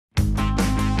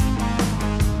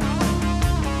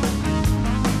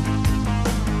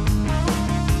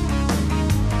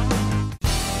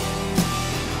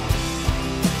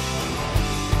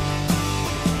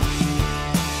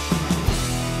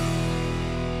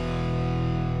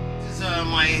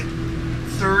my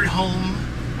third home,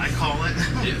 I call it.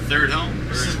 Yeah, third home?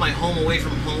 This is my home away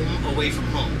from home, away from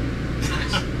home.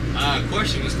 Nice.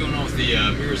 Question, what's going on with the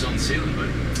mirrors on the ceiling,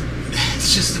 buddy?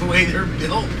 It's just the way they're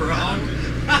built, bro.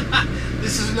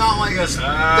 This is not like a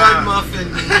stud muffin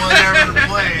whatever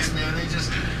place, man.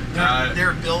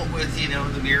 They're built with, you know,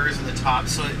 the mirrors and the top,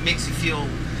 so it makes you feel,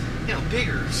 you know,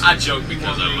 bigger. So I joke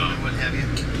because I love what have you.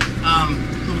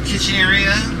 Little kitchen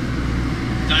area,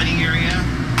 dining area,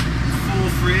 full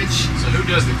fridge. So who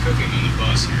does the cooking on the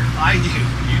bus here? I do.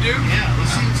 You do? Yeah.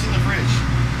 Let's see what's in the fridge.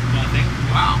 Nothing.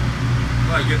 Wow.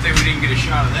 Well, good thing we didn't get a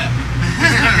shot of that.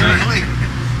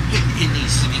 It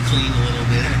needs to be cleaned a little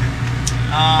bit.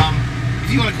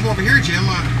 If you want to come over here, Jim,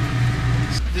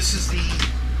 this is the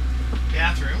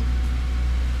bathroom.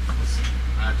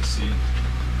 I have to see it.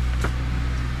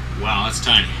 Wow, that's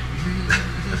tiny.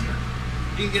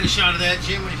 You can get a shot of that,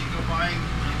 Jim, as you go by,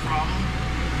 no problem.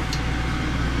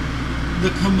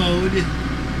 The commode.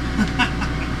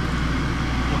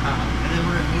 Wow. And then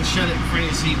we'll shut it in front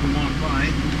of you so you can walk by.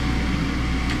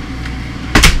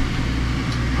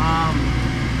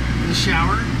 The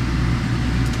shower.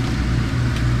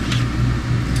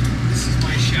 This is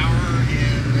my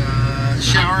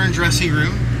shower and dressing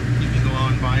room. You can go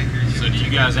on by here. So do you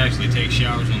guys actually take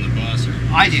showers on the bus? Or?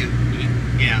 I do.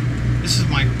 Yeah. This is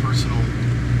my personal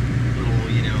little,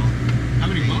 you know. How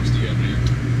many bunks do you have there?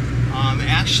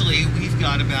 Actually, we've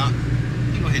got about.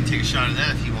 You can go ahead and take a shot of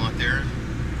that if you want there.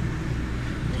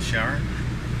 Little shower.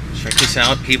 Check this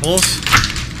out, peoples.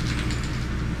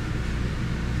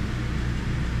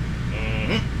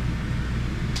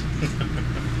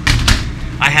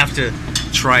 I have to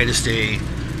try to stay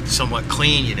somewhat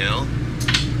clean, you know,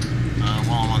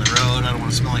 while I'm on the road. I don't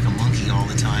want to smell like a monkey all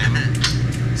the time.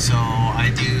 So I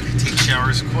do take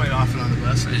showers quite often on the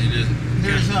bus.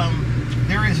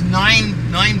 There is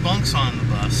nine bunks on the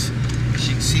bus. As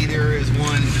you can see, there is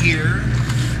one here,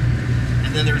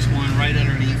 and then there's one right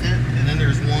underneath it, and then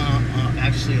there's one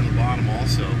actually on the bottom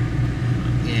also.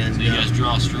 And so you guys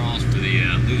draw straws for the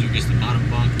loser gets the bottom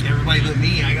bunk. Everybody but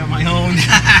me. I got my own.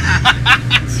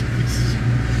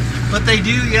 But they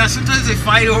do, yeah. Sometimes they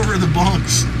fight over the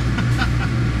bunks.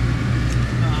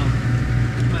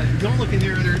 But don't look in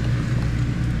there.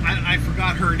 I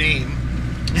forgot her name.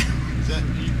 Is that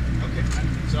you? Okay.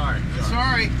 Sorry.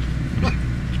 Sorry.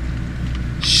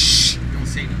 Shh. Don't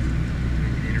say nothing.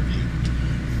 An interview.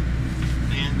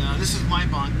 And this is my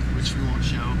bunk, which we won't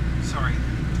show. Sorry.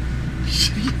 Is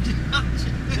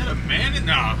that a man?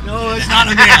 No, it's not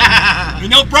a man. There's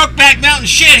no Brokeback Mountain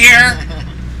shit here.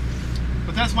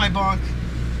 But that's my bunk,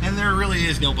 and there really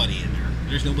is nobody in there.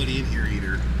 There's nobody in here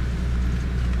either.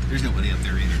 There's nobody up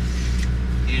there either.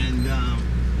 And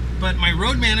but my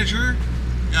road manager,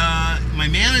 my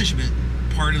management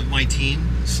part of my team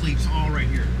sleeps all right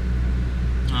here.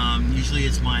 Usually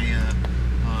it's my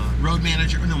road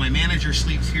manager. No, my manager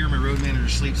sleeps here. My road manager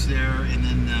sleeps there, and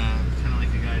then kind of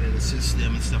like a guy that assists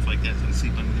them and stuff like that. So they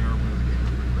sleep under there.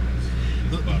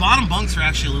 The bottom bunks are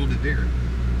actually a little bit bigger.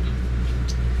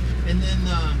 And then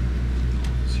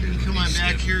you can come on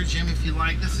back here, Jim, if you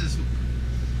like. This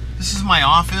is my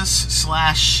office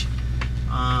 /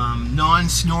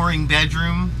 non-snoring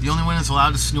bedroom. The only one that's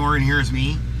allowed to snore in here is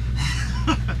me.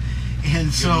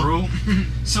 And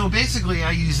so basically,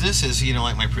 I use this as, you know,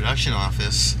 like my production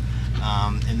office.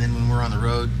 And then when we're on the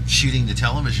road shooting the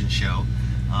television show,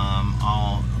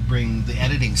 I'll bring the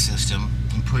editing system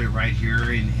and put it right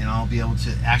here, and I'll be able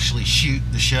to actually shoot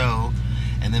the show.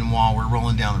 And then while we're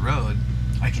rolling down the road,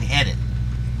 I can edit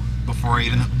before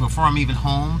I'm even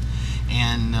home,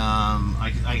 and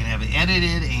I can have it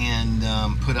edited and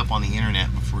put up on the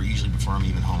internet before I'm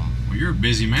even home. Well, you're a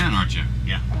busy man, aren't you?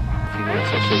 Yeah. A few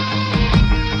minutes, I'll show you.